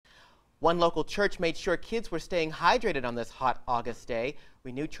One local church made sure kids were staying hydrated on this hot August day.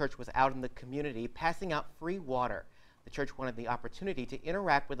 Renew Church was out in the community passing out free water. The church wanted the opportunity to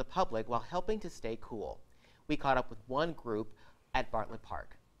interact with the public while helping to stay cool. We caught up with one group at Bartlett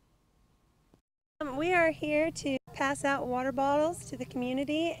Park. We are here to pass out water bottles to the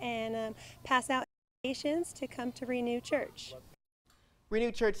community and pass out invitations to come to Renew Church.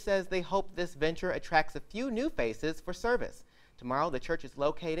 Renew Church says they hope this venture attracts a few new faces for service. Tomorrow, the church is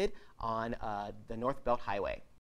located on the North Belt Highway.